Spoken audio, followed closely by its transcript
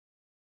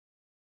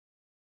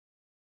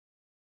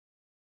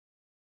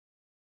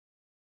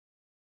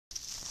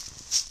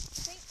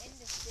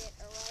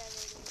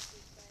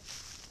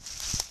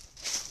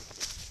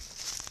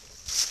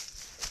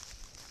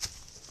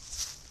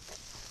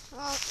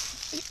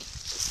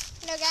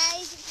Hello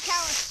guys, it's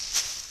Callus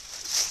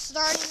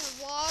starting a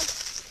vlog.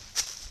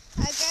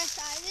 I guess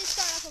I did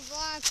start up a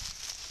vlog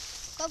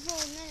a couple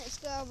of minutes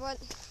ago, but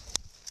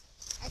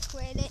I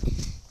quit it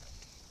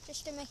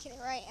just to make it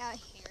right out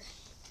here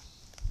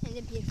in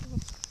the beautiful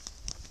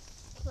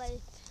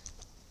place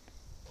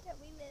that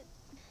we live.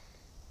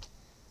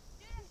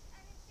 Yes,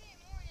 I can see it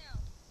more now.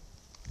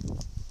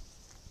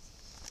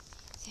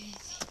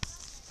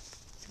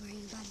 It's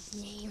worrying about his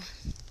name.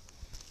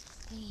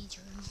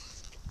 Drew.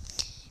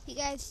 You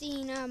guys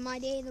seen My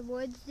Day in the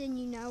Woods, then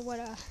you know what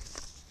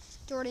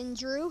Jordan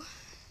drew. Or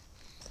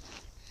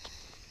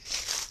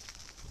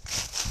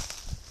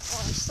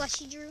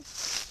Slushy drew.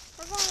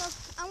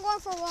 I'm going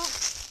for a walk.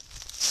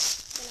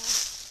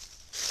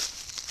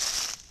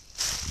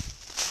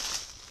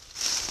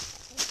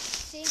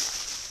 See?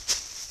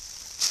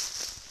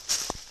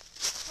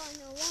 Going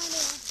to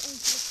wander off into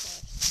the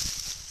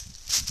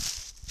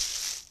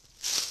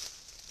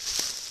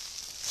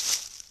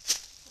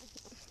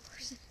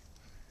forest.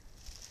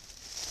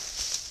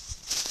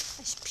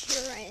 That's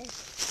pure right there.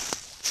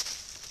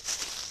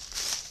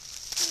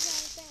 You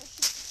guys think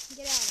we should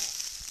get out of it?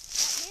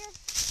 Right here?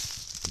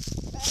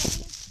 Right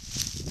here?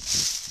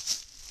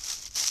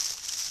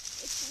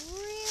 It's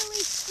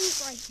really steep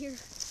right here.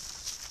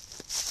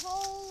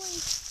 Holy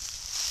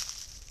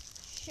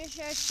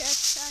shush.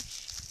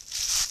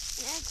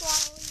 And that's why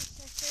we used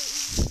to say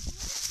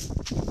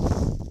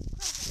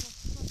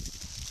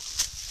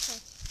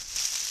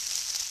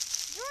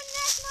Jordan,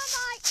 that's my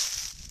mic.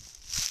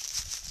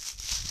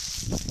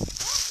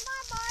 That's my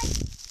bike.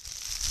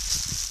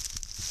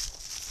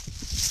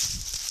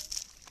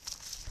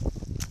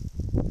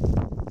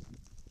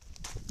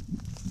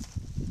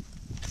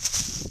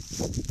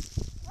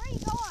 Where are you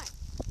going?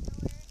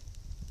 Nowhere.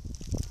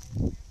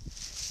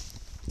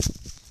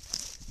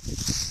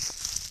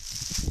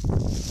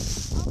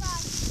 Oh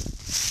God.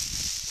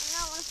 I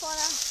don't want to fall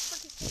down a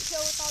freaking steep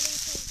hill with all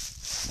these things.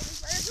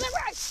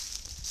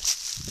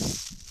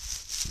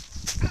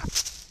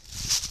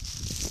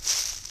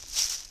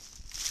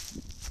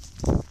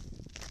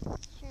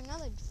 Here's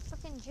another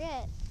freaking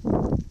jet.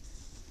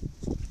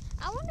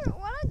 I wonder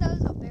what are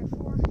those up there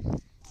for?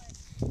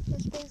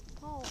 Those big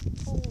poles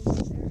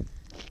up there.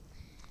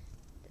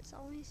 That's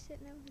always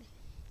sitting over there.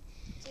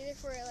 It's either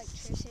for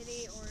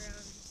electricity or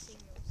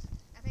signals.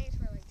 I think it's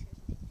for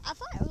electricity. I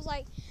thought it was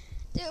like,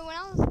 dude, when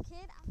I was a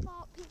kid, I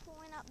thought people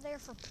went up there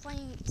for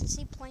to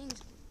see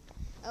planes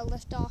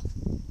lift off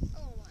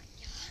Oh my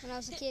god. when I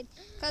was a kid.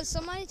 Because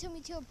somebody took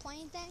me to a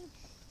plane thing.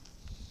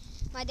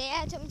 My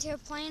dad took me to a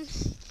plane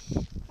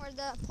where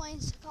the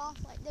planes took off,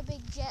 like the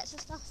big jets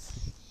and stuff.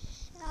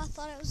 And I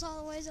thought it was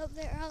all the ways up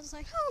there. I was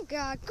like, oh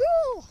God,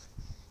 cool.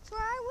 That's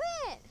where I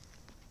went.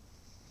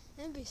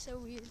 That'd be so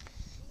weird. You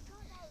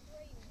thought that was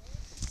where you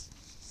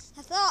went?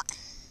 I thought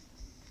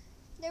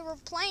there were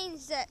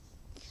planes that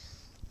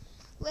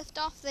lift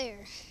off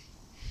there.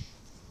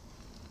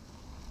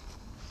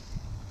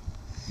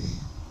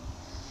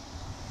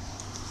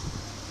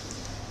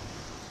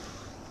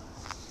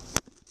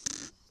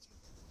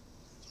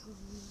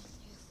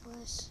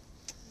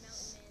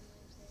 Mountain Man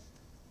lives there.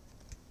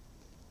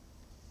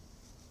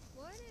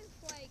 What if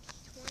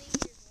 20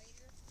 years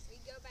later we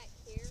go back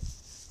here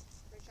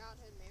for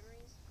childhood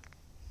memories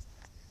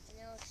and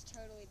it looks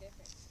totally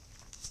different?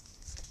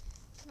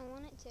 I don't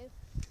want it to.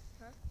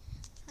 Huh?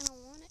 I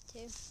don't want it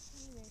to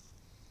either.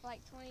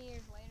 20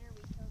 years later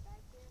we go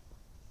back here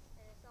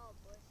and it's all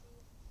bushy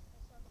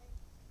or something.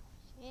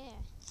 Yeah,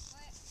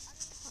 But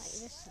like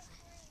this. what if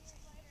 20 years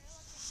later it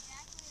looks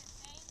exactly the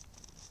same,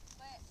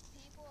 but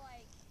people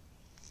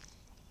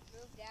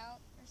moved out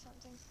or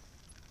something? And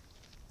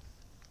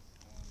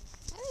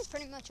That'd be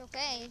pretty much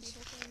okay. It'd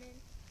people came in.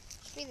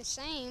 be the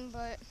same,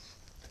 but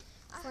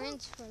I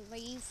friends would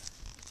leave.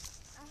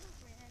 hope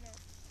Miranda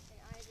and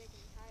Isaac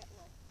and Ty,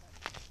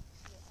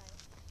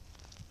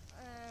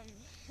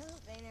 I hope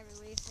they never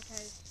leave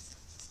because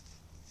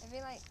it'd be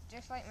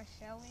just like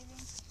Michelle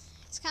leaving.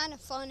 It's kind of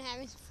fun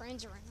having some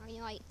friends around. I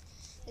mean, like,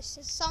 it's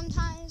just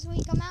sometimes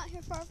we come out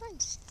here for our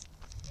friends.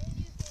 And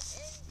you can,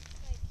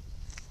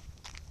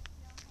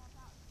 don't help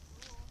out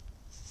school or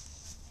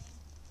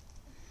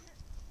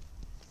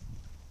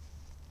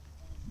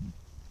something.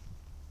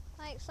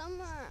 Like, some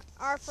of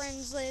our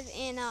friends live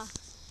in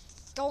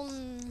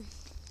Golden,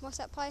 what's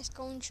that place?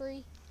 Golden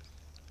Tree?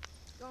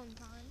 Golden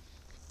Pond.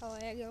 Oh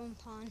yeah, Golden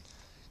Pond.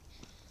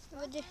 My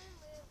But friend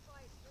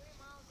lives 3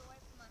 miles away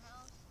from my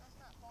house. That's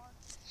not far.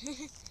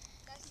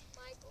 That's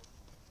Michael.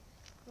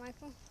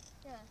 Michael?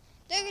 Yeah.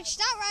 Dude,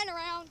 stop riding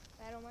around.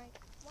 Battle Mike.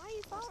 Why are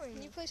you following Can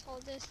me? you please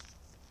hold this?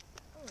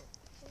 Oh,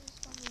 please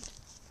follow me.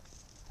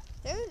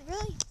 Dude,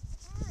 really?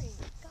 Sorry.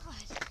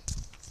 God.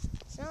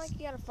 It's not like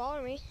you gotta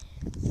follow me.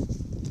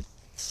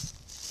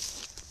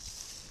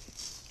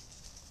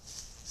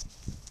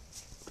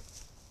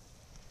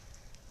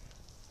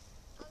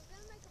 I was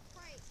gonna make a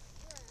prank.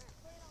 Here,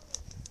 put it on me.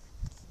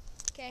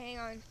 Okay, hang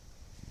on.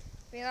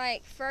 Be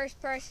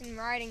first person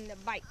riding the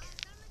bike. I was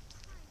gonna make a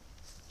prank.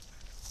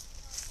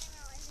 Well, it came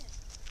out like this.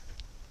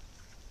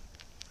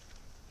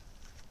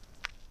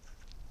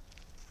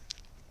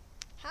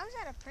 How is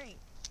that a prank?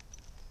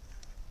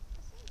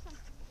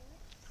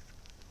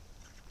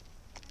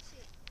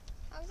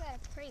 How is that a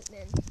prank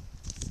then?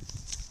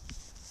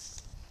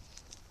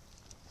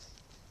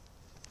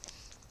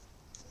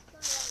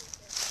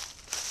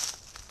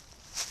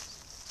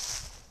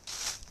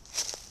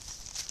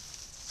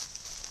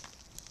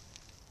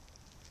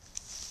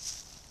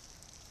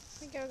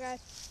 Here we go, guys.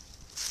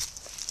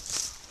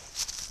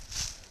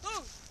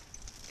 Oh!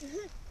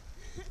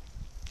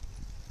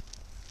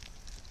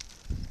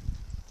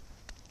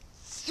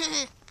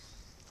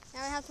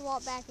 Now we have to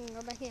walk back and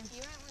go back in.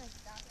 You might want to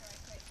stop it right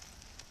quick.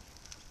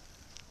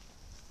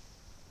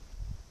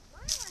 Why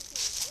am I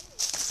seeing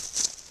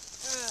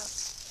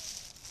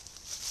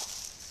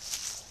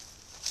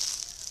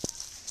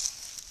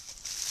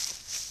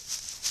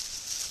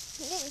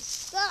It didn't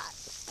stop.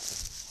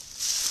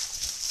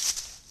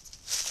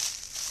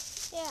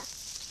 Yeah.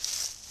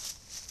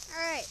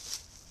 Alright.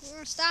 We're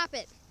going to stop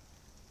it.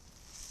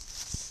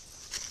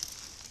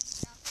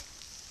 No.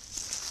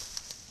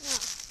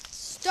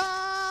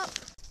 Stop!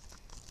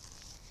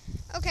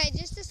 Okay,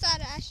 just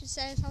decided I should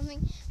say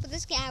something. But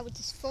this guy with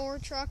this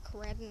Ford truck,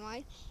 red and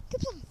white,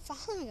 keeps on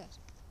following us.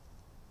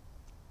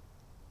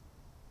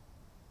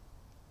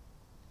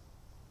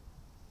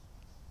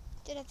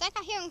 Dude, I think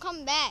I hear him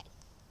coming back.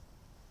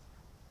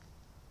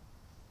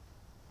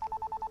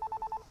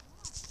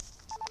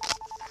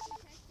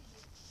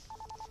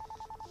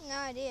 No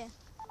idea.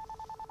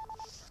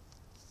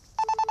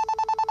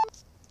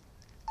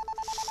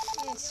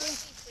 Yeah,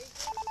 see?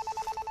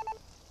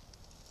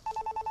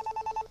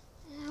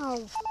 Ow.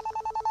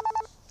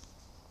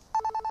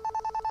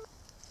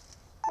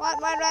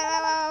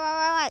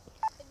 What?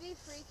 It'd be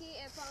freaky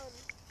if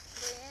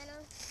Brianna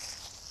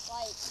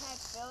like had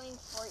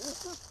feelings for you.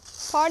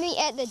 Party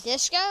at the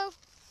disco?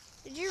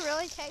 Did you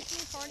really text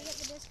me party at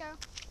the disco?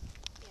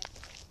 Yeah.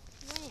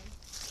 When? I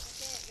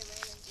sent it to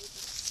random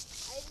people.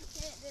 I didn't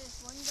send it to this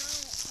one girl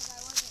because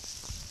I wasn't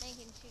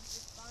thinking she'd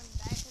respond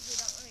back because we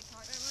don't really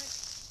talk that much,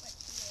 but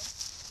she did.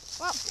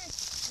 Well, it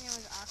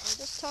was awkward.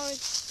 Just totally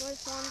was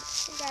fun.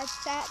 You guys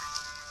chat.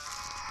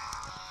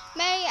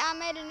 I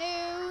made a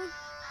new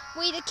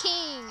We the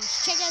Kings.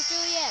 Check out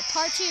Juliet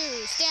Part 2.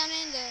 It's down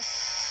in the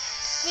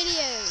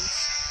videos.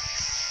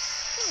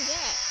 What was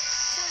that?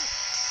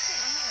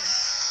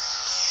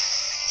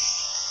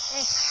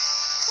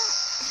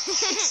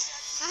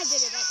 I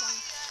did it that time.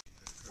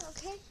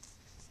 Okay,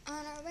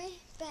 on our way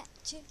back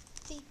to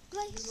the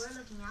place. We're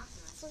looking out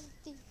for us. For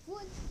the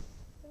wood.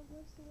 The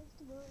woods.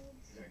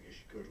 I guess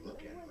you could look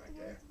at it like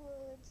that.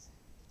 Woods.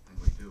 And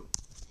we do.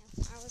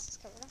 Yeah, I was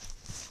just covered up.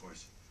 Of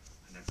course,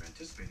 I never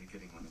anticipated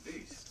getting one of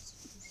these.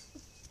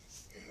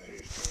 That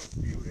is kind of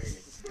beauty.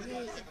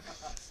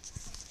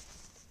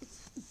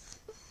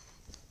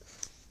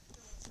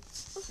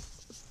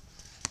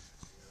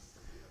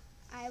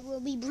 I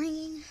will be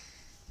bringing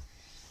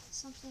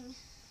something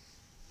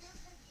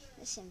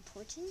that's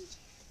important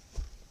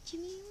to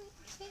me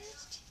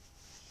first.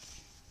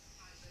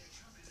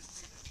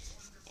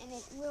 And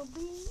it will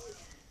be,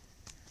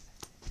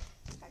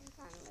 if I can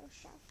find a little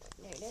shop for it.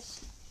 There it is.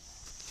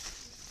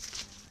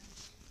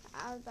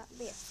 I was about to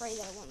be afraid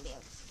that I wouldn't be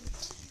able to find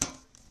it.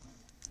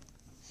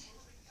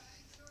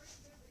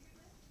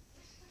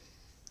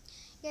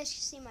 You guys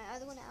can see my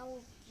other one. I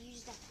will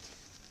use that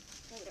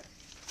later.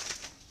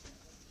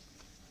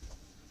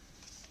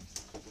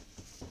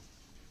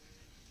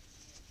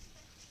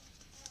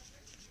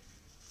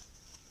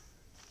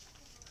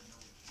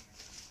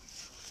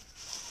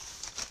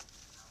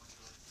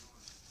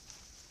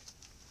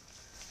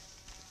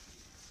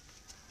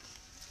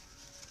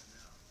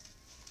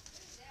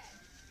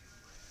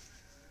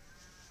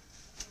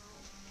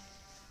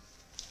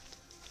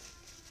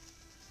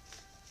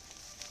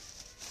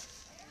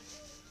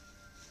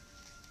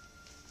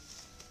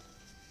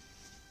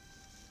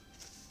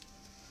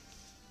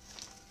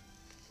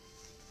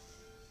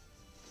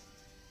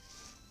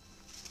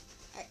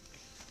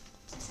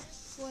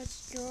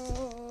 Let's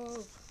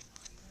go.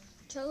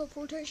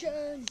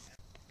 Teleportation.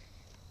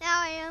 Now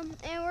I am,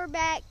 and we're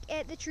back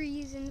at the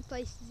trees and the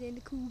places and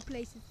the cool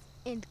places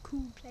and the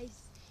cool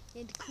place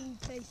and the cool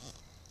place.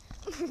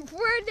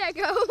 Where'd that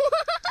go?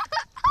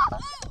 Oh,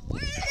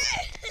 where did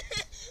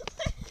it?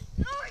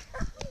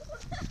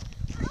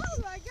 Oh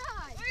my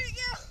God! Where'd it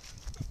go?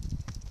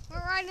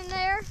 We're right in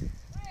there.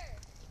 Where?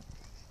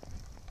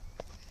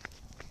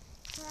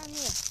 Around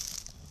here.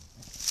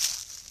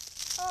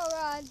 Oh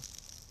God.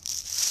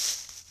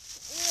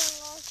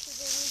 Lost it,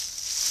 didn't we?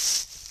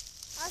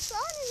 I saw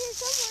it in here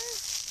somewhere.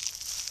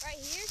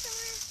 Right here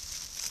somewhere?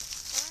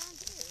 Around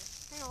here.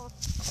 Hang on.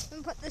 Let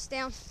me put this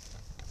down.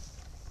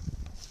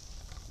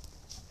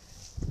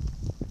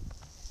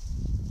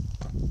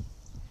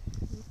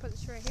 Let me put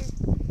this right here.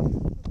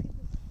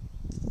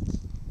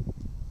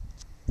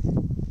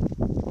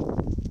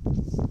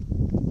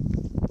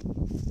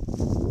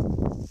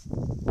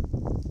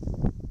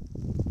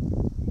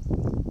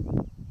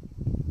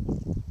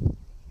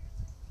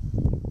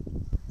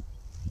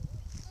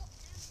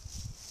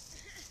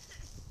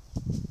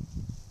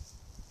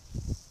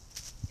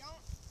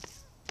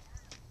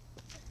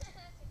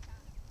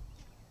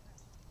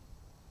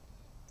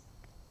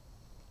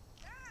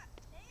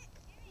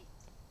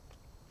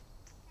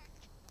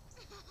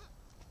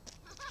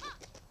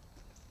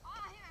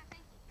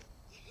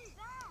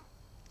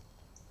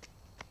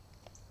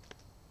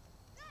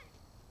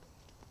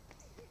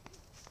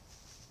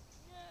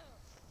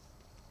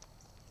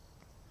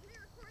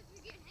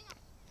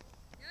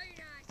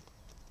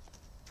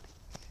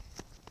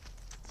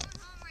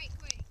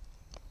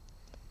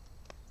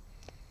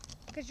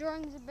 because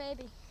Jordan's a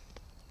baby.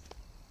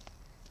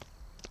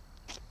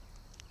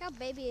 Look how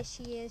babyish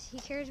he is. He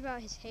cares about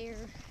his hair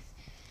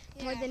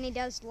more than he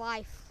does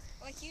life.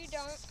 Like you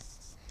don't.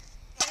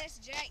 When it's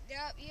jacked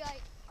up, you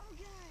like, oh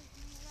god.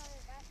 And you go to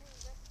the bathroom and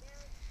just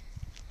down.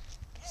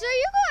 So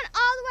you're going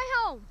all the way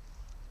home?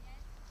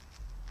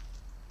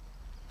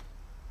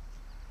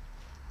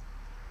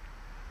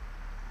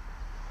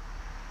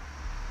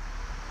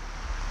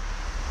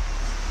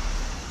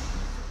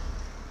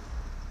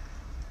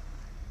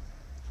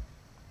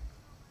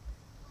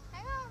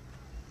 Hang on.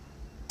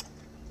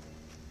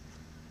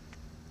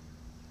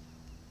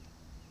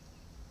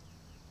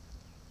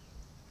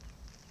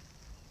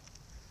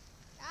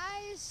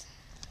 Guys,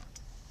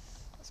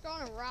 let's go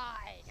on a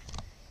ride.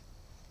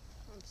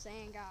 I'm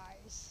saying,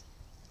 guys.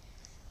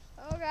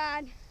 Oh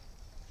god,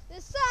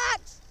 this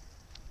sucks.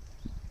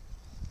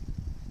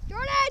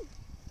 Jordan!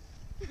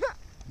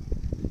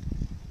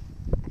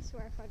 I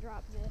swear if I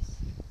drop this.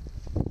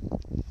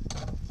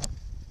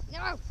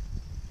 No!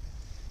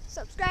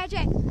 Stop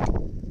scratching!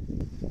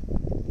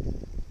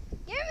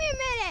 Give me a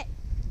minute!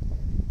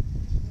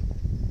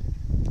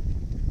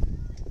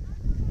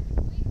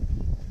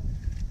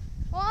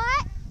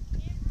 What?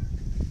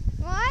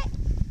 What?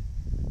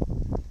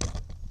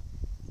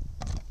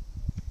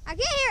 I can't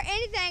hear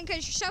anything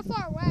because you're so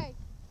far away.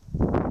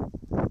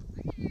 I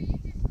can hear you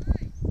just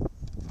fine.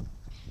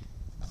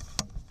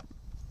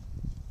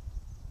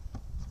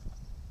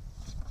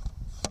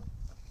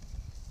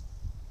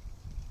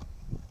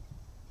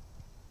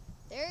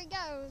 There he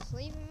goes,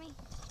 leaving me.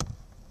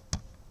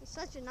 He's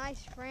such a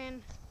nice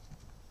friend.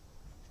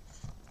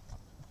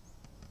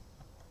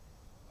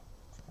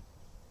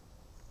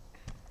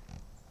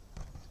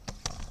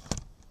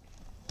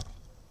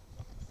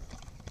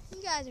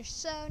 You guys are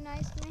so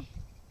nice to me.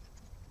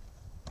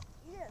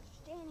 You're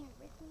standing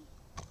with me.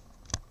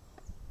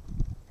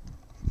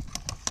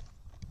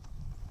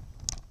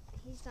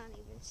 He's not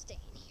even staying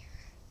here.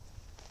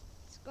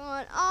 He's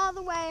going all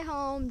the way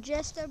home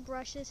just to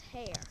brush his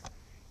hair.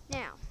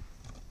 Now,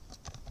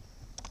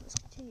 let's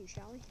continue,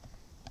 shall we?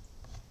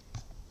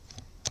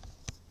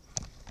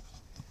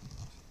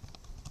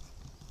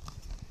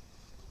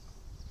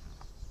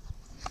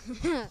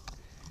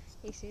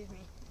 He sees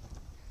me.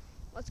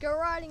 Let's go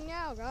riding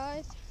now,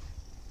 guys.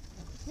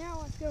 Now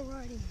let's go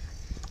riding.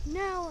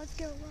 Now let's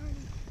go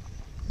riding.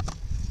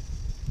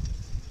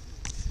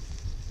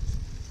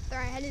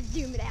 Sorry, I had to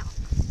zoom it out.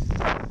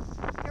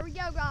 Here we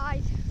go,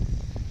 guys.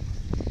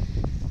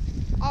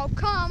 Oh,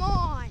 come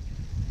on.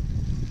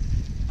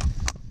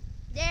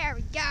 There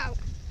we go.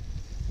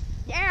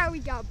 There we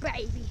go,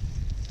 baby.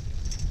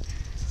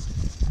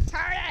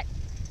 Turn it.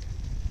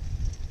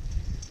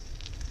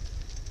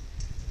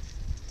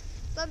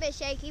 It's a little bit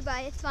shaky,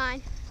 but it's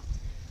fine.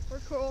 We're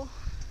cool.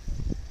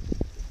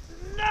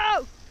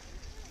 No!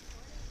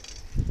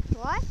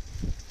 What? Are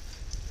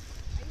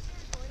you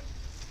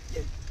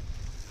still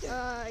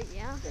recording?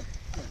 Yeah.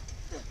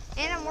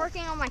 And I'm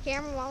working on my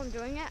camera while I'm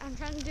doing it. I'm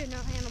trying to do no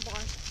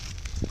handlebars.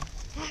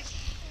 Okay.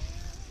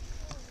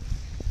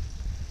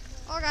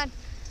 Oh god.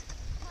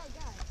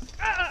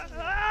 Oh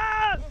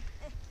god.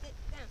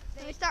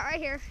 Let me start right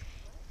here.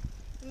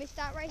 Let me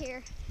start right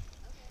here.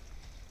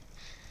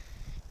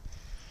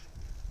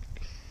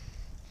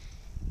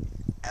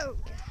 Oh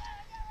god.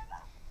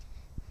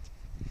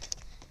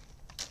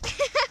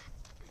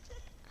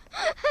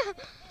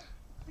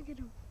 Look at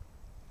him.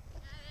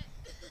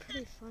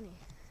 Pretty funny.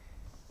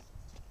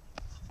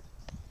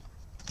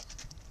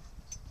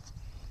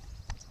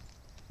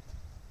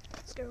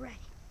 Let's go riding.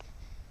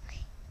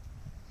 Okay.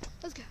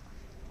 Let's go.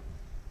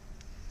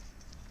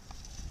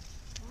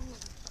 Oh,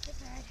 get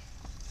ride.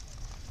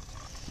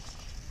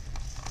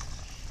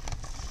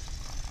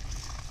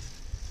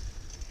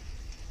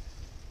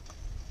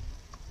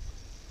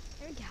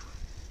 There we go.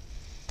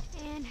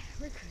 And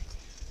we're good.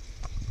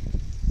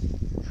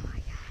 Oh my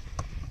god.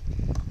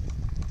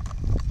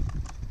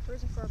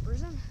 Cruising for a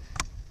bruising.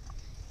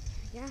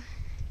 Yeah.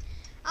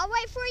 I'll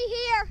wait for you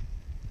here.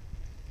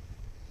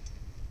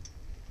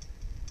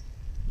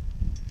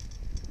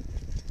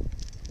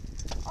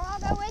 Or I'll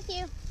go with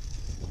you.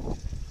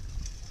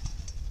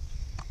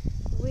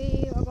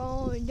 We are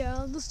going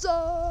down the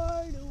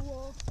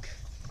sidewalk.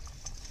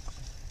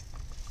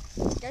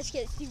 You guys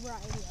can't see where I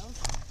am.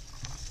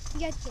 You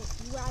guys can't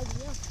see where I am.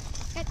 You guys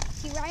can't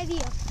see where I am. You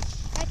guys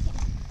can't.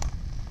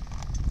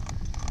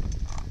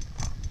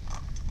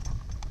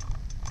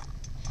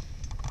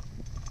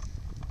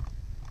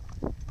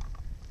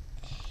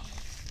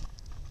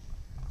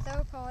 So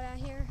cold out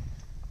here.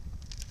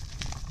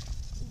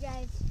 You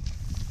guys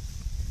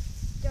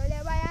don't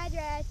know my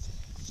address.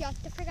 Shut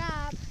the frick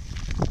up.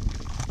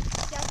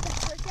 Shut the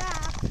frick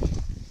up.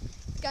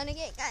 It's gonna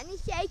get kind of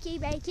shaky,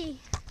 bakey.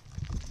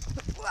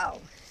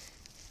 Whoa.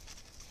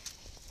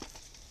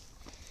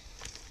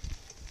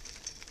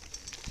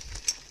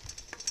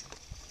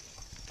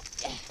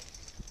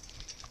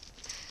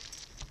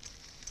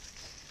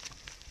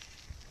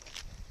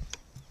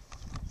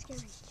 Let's go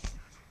reach.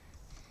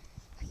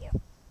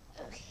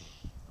 Okay.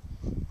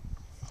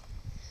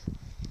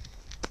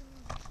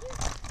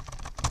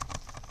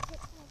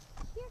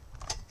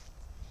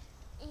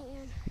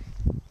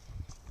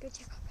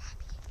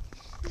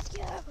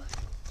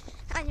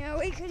 know,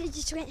 we could have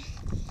just went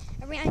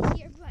around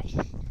here, but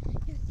you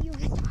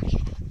want to talk about.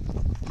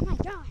 Oh my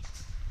God.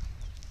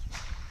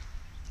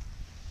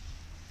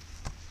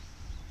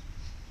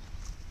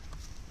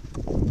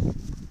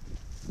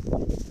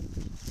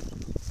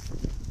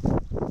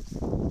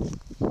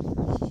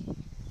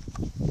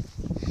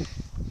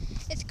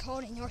 It's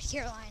cold in North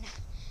Carolina.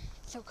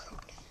 So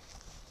cold.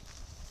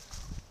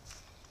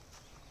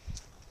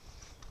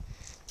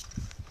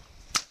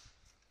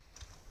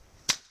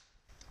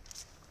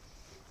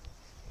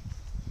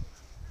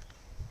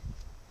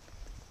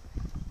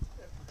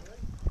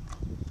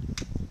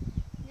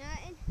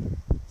 Nothing.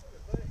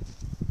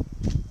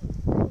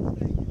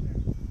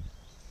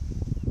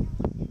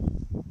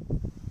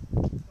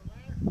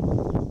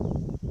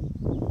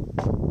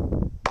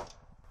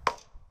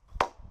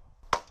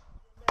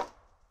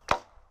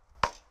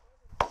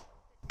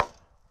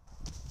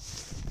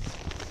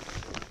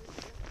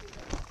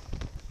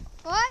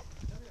 What?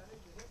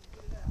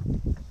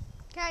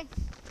 Okay.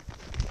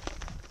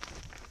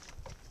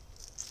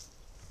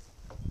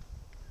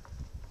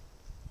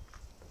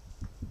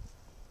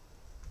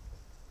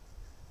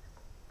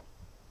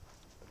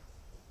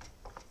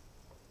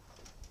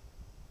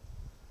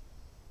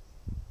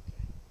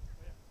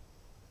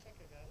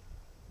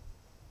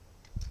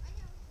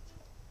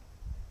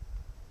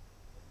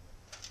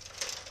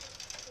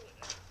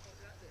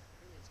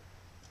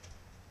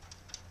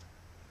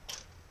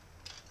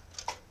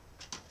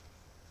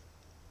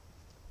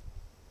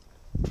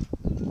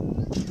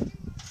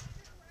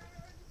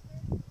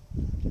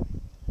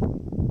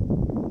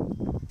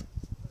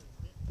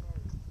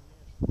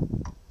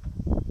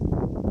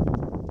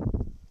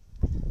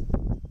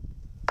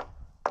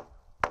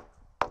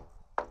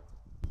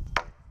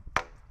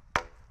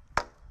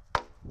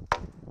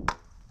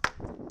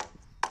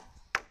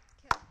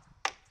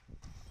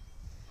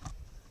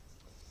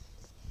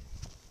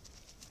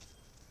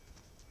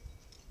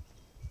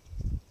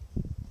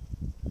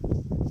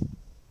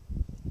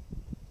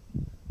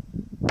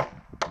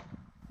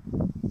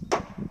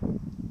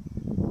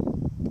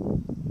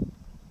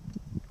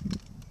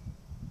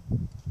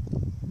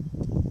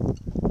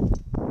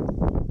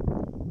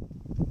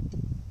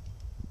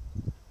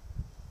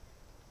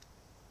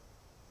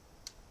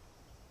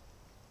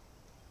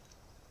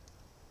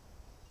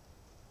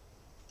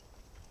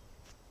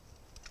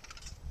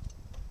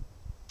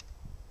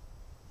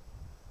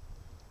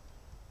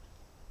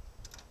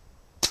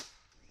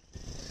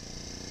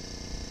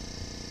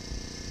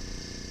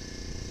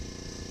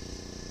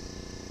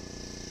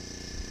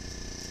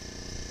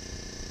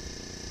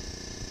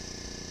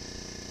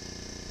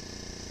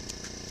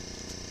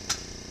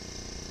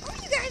 What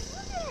are you guys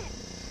looking at?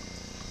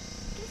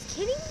 You guys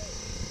kidding me?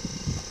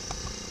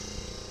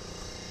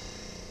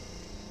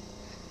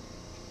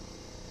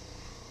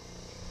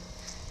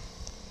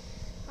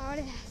 I would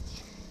have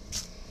asked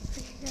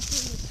if you got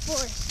through this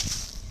forest,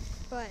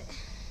 but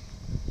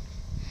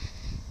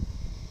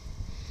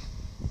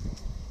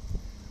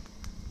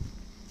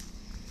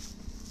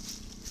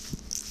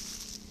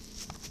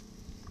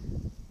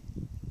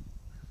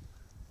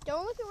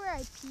don't look at where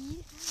I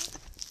peed.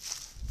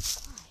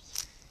 God.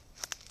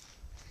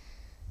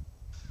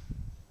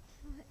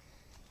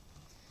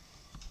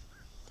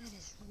 That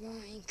is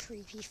one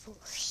creepy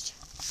forest.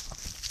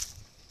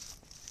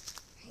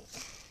 Right.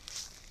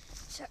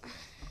 So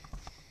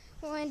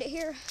we'll end it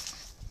here.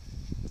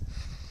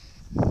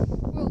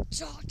 We'll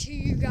talk to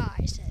you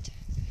guys at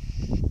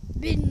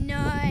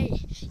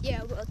midnight.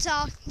 Yeah, we'll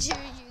talk to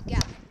you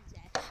guys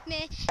at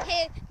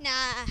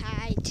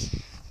midnight.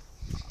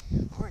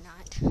 Or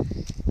not.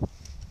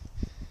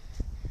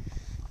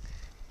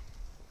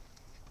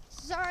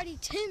 This is already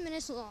 10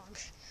 minutes long,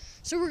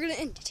 so we're gonna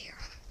end it here.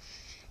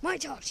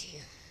 Might talk to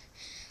you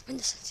when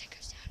the sunset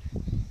goes down.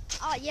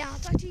 Oh yeah, I'll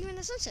talk to you when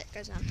the sunset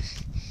goes down.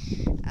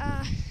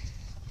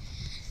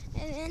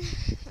 And then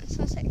when the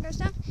sunset goes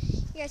down,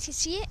 you guys can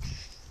see it.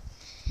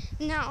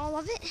 Not all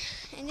of it.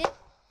 And then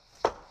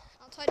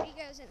I'll talk to you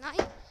guys at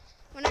night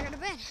when I go to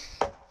bed.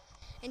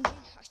 And then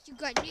I'll see you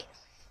guys later.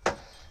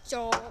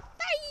 So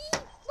bye.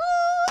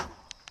 Bye.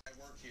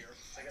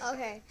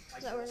 Okay,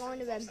 so we're going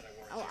to bed.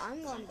 Oh,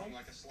 I'm going to bed.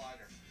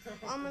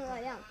 I'm gonna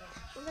lie down.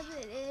 Because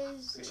it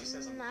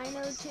is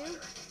 9:02.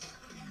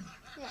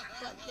 Yeah,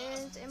 but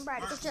there's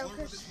Impractical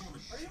Jokers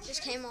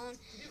just came on.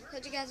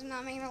 Because you guys are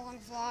not making a long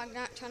vlog,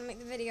 not trying to make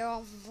the video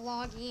all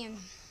vloggy and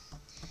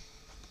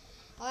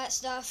all that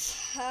stuff.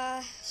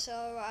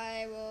 So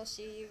I will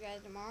see you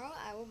guys tomorrow.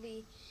 I will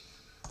be,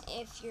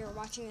 if you're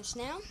watching this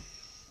now,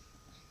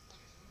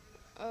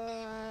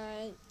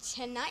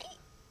 tonight.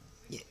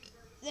 Yeah.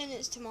 Then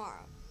it's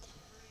tomorrow.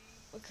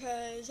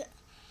 Because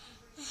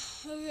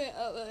I'll get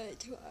uploaded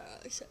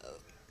tomorrow, so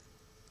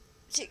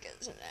see you guys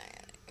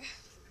tonight.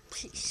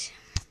 Peace.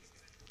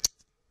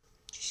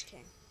 Just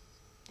kidding.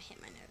 I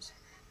hit my nose.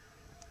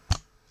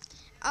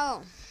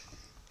 Oh.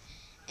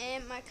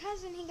 And my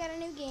cousin, he got a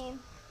new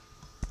game.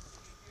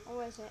 What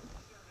was it?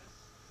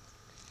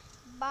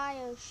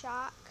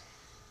 BioShock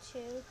 2.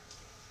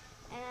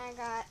 And I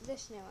got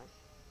this new one.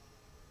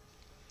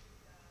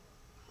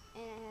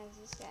 And it has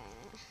this guy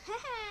in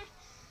it.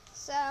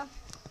 So,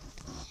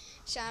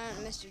 shout out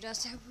to Mr.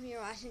 Dust. I hope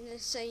you're watching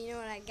this so you know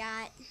what I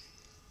got.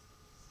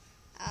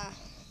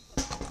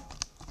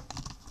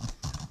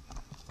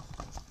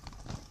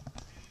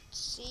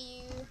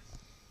 See you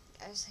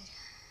guys later.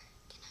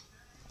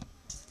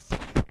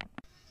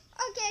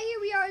 Okay, here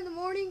we are in the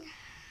morning.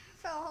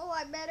 Felt a whole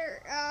lot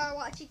better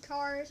watching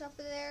cars up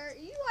there.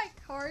 You like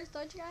cars,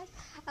 don't you guys?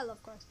 I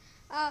love cars.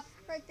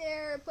 Right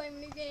there, playing a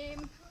new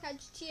game. Got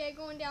GTA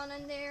going down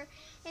in there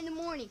in the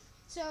morning.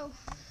 So,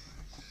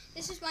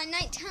 this is my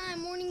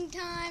nighttime, morning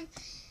time,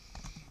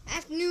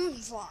 afternoon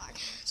vlog.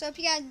 So, if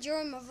you guys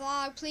enjoyed my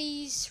vlog,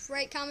 please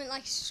rate, comment,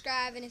 like,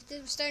 subscribe. And if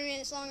this was 30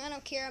 minutes long, I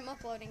don't care. I'm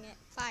uploading it.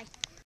 Bye.